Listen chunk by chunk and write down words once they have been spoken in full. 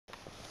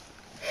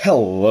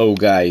Hello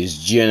guys,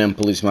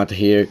 Gnmpolicemata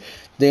here.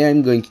 Today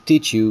I'm going to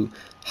teach you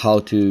how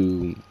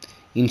to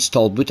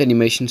install boot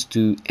animations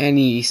to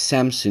any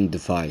Samsung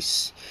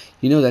device.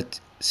 You know that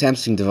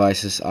Samsung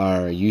devices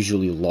are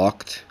usually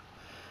locked.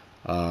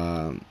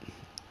 The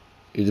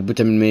boot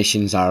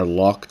animations are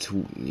locked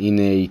in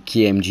a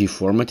KMG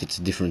format. It's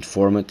a different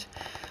format.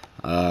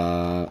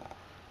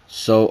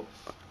 So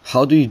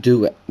how do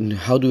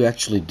you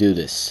actually do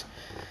this?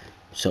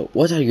 So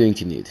what are you going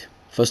to need?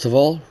 First of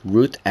all,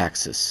 root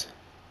access.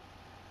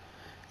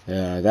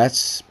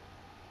 That's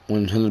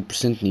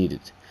 100%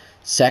 needed.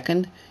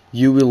 Second,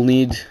 you will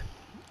need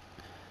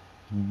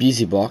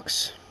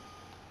BusyBox,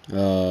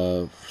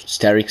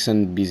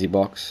 Starixon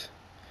BusyBox,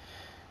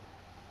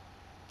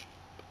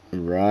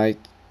 right?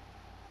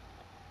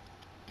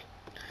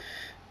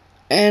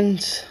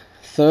 And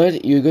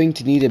third, you're going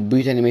to need a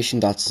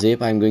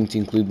BootAnimation.zip. I'm going to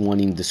include one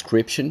in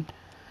description.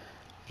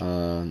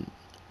 You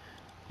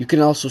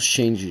can also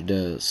change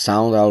the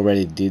sound. I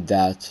already did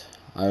that.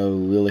 I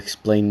will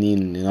explain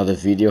in another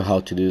video how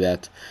to do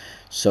that.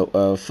 So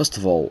first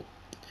of all,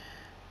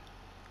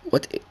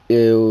 what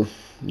you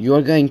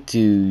are going to,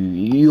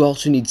 you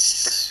also need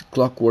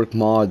Clockwork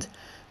Mod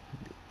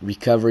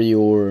recovery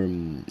or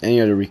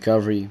any other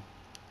recovery,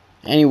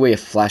 any way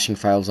of flashing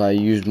files. I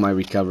used my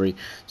recovery.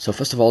 So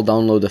first of all,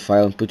 download the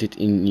file and put it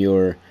in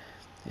your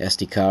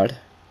SD card.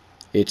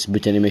 It's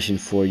BootAnimation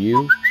for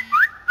you.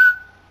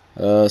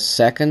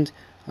 Second,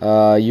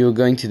 you're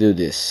going to do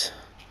this.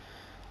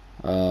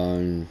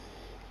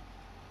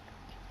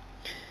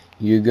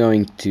 You're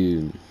going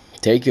to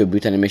take your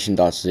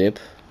BootAnimation.zip,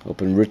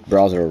 open root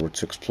browser or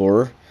root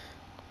explorer.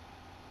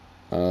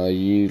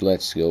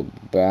 Let's go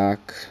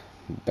back.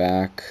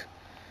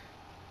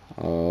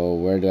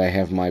 Where do I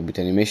have my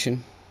BootAnimation?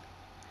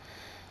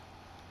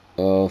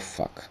 Oh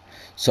fuck.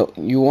 So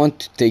you want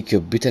to take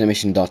your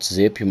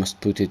BootAnimation.zip. You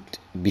must put it,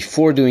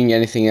 before doing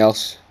anything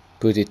else,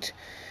 put it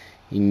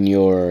in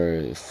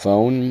your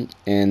phone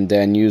and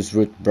then use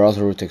root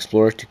browser root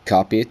explorer to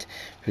copy it.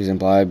 For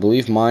example, I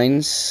believe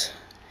mine's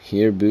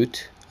here,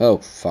 boot. Oh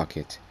fuck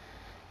it,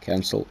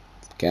 cancel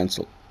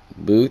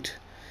boot.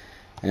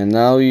 And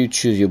now you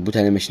choose your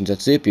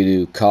BootAnimation.zip. You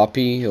do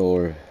copy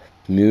or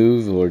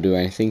move or do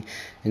anything,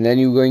 and then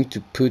you're going to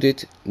put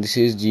it. This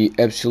is the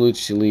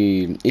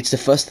absolutely, it's the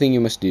first thing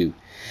you must do.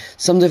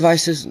 Some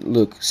devices,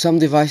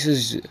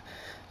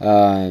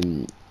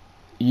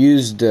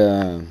 use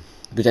the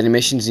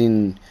BootAnimations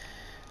in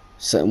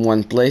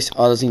one place,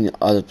 others in the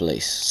other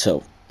place.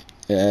 So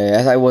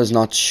as I was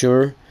not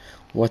sure,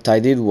 what I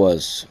did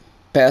was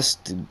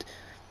passed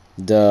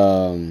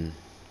the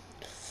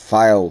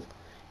file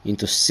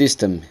into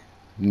system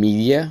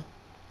media,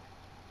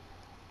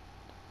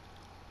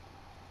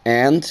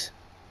 and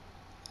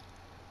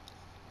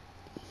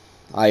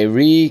I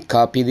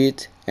recopied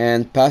it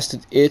and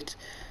pasted it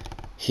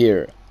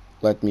here.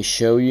 Let me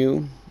show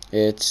you.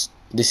 This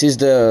is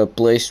the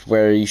place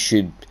where you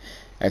should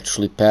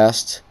actually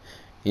paste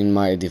in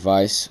my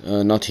device,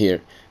 not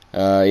here.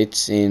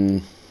 It's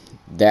in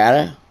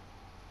data,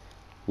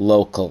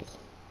 local.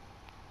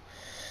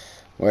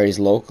 Where is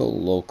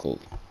local?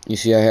 You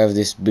see I have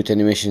this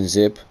BootAnimation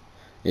zip.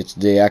 It's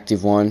the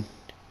active one.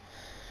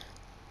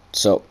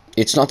 So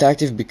it's not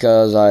active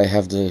because I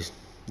have the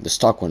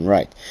stock one,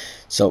 right?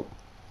 So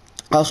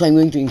also I'm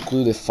going to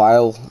include a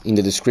file in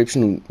the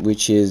description,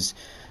 which is,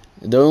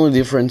 the only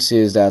difference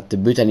is that the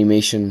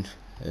BootAnimation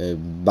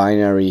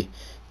binary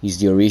is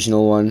the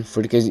original one.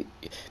 For the case,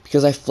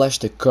 because I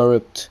flashed the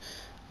corrupt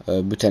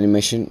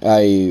BootAnimation, I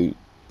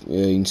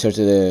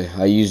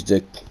used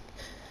the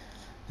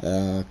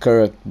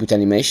corrupt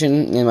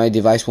BootAnimation, and my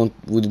device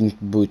wouldn't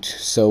boot.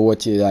 So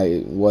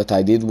what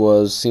I did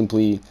was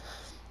simply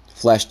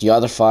flash the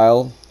other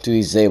file to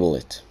disable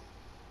it,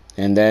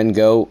 and then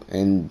go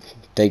and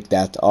take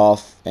that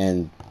off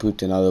and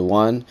put another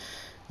one.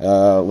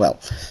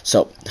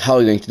 So how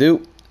you're going to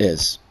do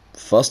is,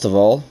 first of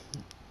all,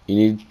 you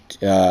need,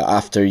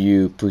 after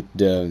you put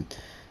the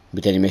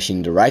BootAnimation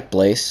in the right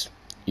place,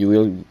 you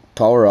will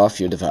power off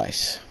your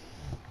device.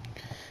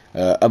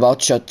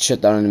 About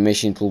shutdown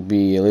animation, it will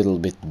be a little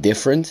bit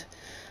different.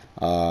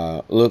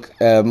 Look,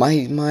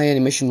 my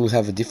animation will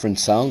have a different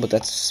sound, but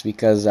that's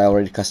because I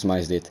already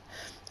customized it,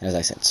 as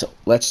I said. So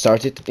let's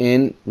start it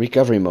in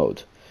recovery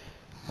mode.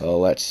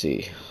 Let's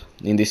see.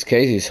 In this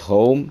case, is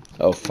home.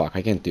 Oh fuck,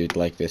 I can't do it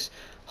like this.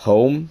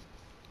 Home.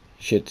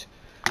 Shit.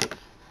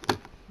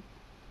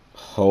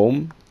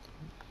 Home.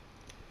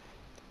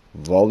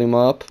 Volume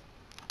up.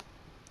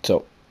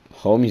 So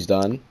home is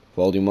done.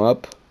 Volume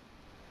up.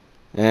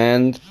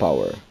 And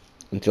power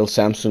until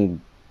Samsung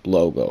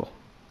logo.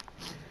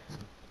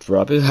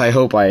 Drop it. I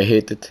hope I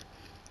hit it.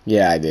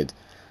 Yeah, I did.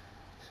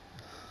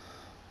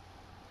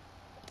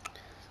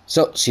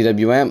 So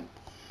CWM,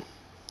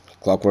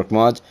 Clockwork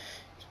Mod.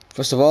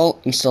 First of all,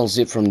 install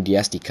zip from the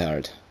SD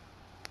card.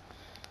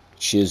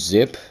 Choose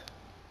zip.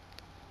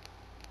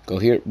 Go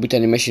here,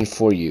 BootAnimation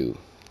for you.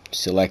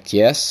 Select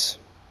yes.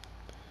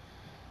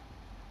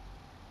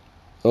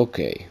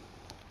 Okay.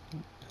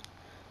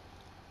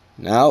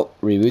 Now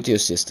reboot your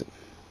system.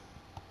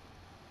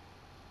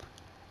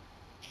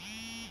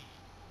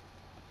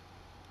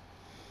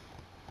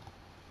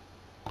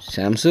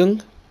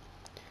 Samsung,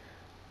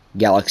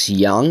 Galaxy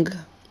Young,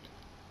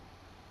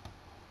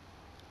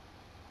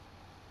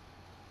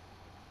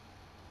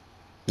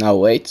 now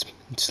wait,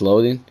 it's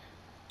loading.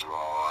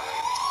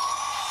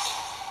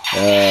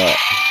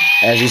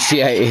 As you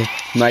see,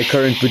 my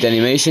current boot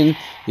animation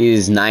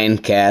is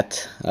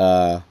 9cat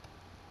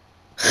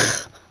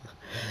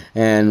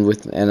and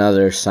with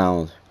another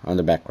sound on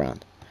the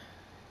background.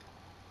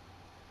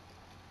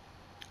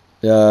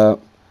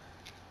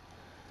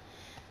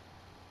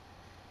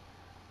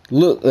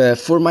 Look,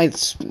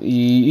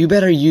 you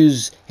better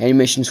use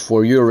animations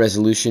for your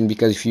resolution,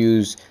 because if you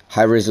use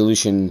high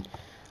resolution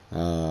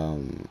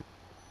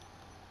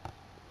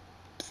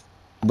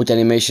boot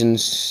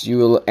animations, you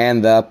will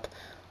end up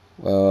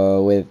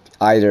with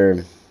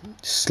either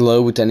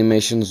slow boot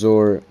animations,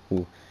 or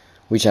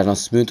which are not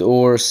smooth,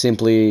 or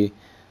simply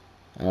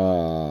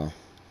too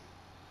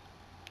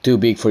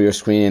big for your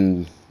screen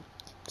and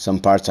some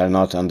parts are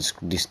not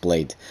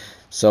displayed.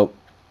 So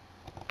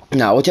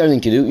now what you're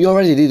going to do, you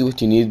already did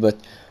what you need, but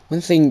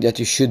one thing that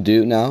you should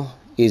do now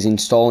is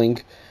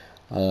installing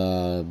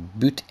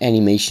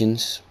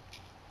BootAnimation's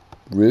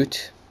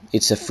root.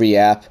 It's a free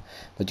app,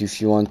 but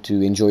if you want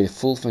to enjoy the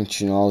full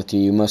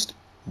functionality, you must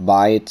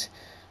buy it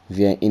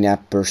via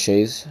in-app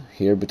purchase,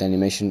 here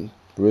BootAnimation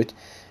root.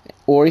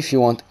 Or if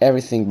you want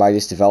everything by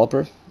this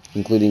developer,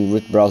 including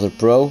Root Browser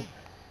Pro,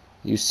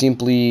 you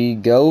simply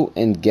go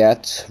and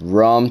get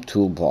ROM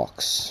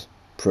Toolbox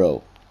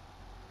Pro,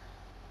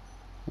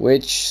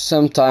 which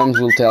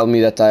sometimes will tell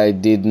me that I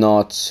did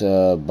not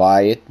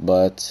buy it,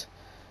 but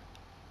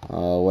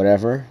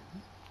whatever.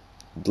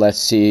 Let's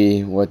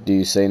see, what do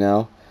you say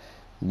now?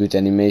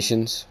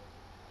 BootAnimations.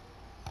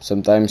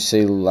 Sometimes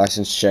say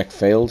license check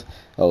failed.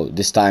 Oh,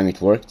 this time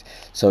it worked.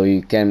 So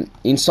you can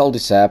install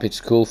this app. It's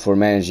cool for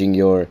managing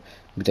your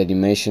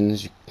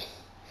BootAnimations.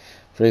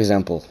 For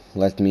example,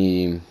 let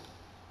me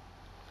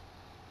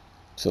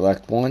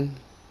select one.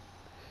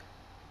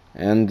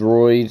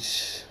 Android.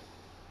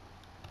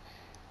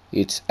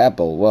 It's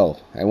Apple.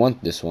 Well, I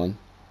want this one.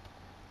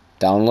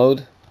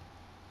 Download.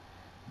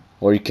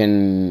 Or you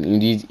can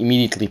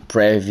immediately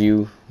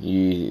preview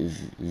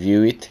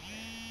view it.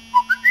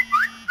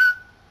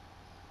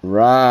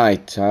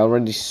 Right, I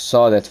already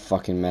saw that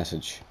fucking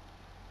message.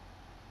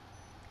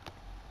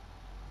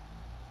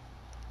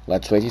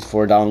 Let's wait it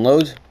for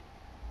download.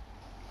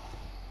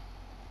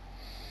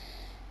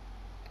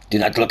 Do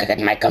not look at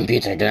my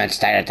computer. Do not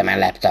stare at my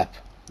laptop.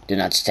 Do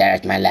not stare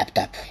at my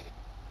laptop.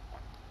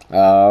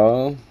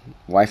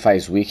 Wi-Fi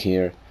is weak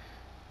here.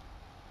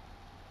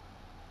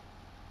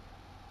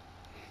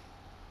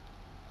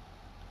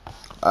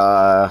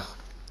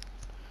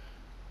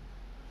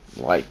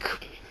 Like,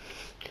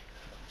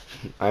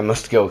 I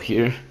must go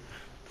here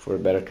for a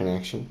better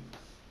connection.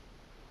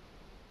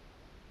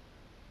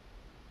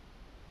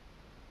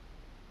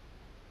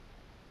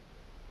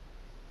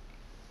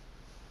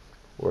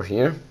 Or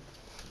here.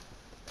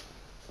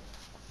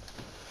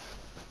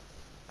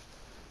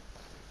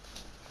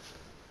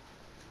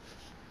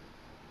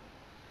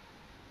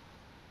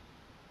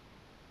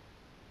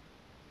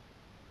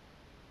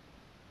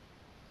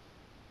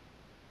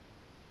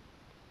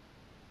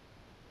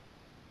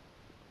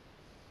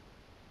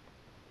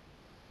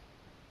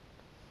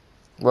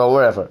 Well,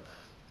 wherever.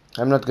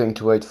 I'm not going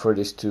to wait for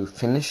this to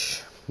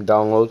finish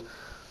download,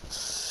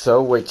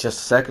 so wait just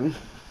a second.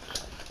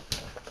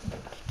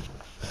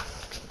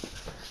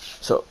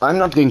 So I'm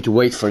not going to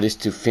wait for this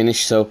to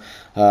finish, so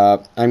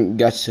I've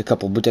got a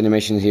couple boot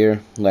animations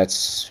here.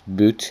 Let's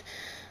boot.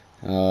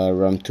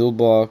 ROM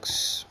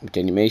Toolbox, boot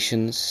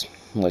animations.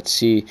 Let's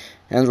see,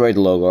 Android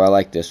logo, I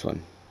like this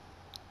one.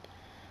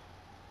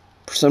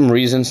 For some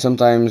reason,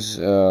 sometimes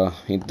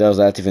it does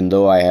that even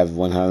though I have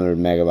 100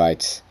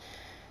 megabytes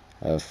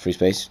of free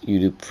space. You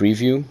do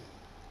preview,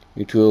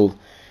 it will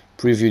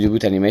preview the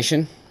boot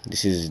animation.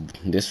 This is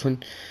this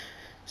one.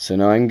 So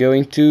now I'm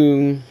going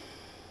to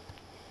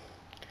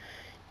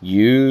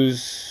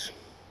use,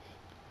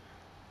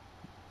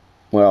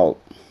 well,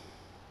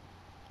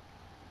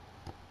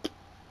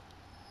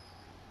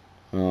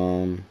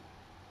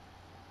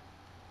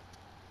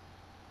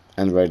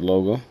 Android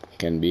logo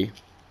can be.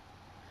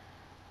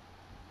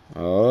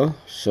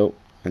 So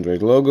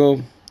Android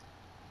logo,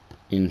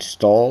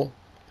 install.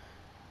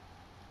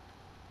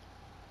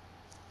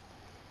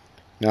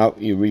 Now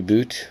you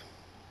reboot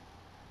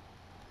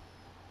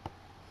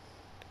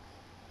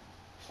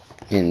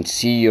and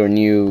see your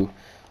new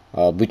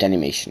boot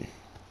animation.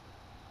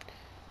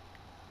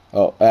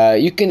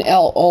 You can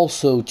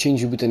also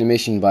change your boot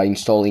animation by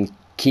installing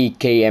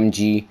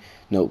KMG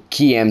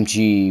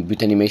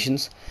boot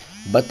animations,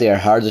 but they are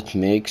harder to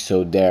make,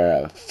 so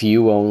there are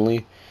few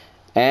only.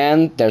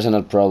 And there's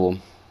another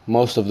problem.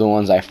 Most of the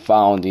ones I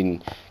found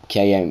in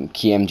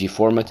KMG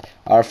format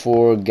are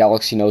for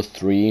Galaxy Note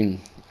 3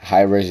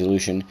 high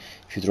resolution.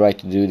 If you try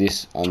to do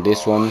this on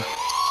this one, it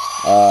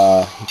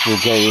will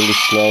go really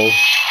slow.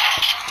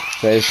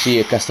 So you see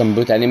a custom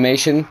boot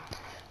animation.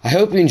 I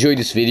hope you enjoyed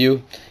this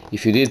video.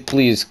 If you did,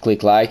 please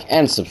click like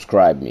and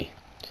subscribe me.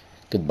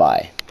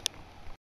 Goodbye.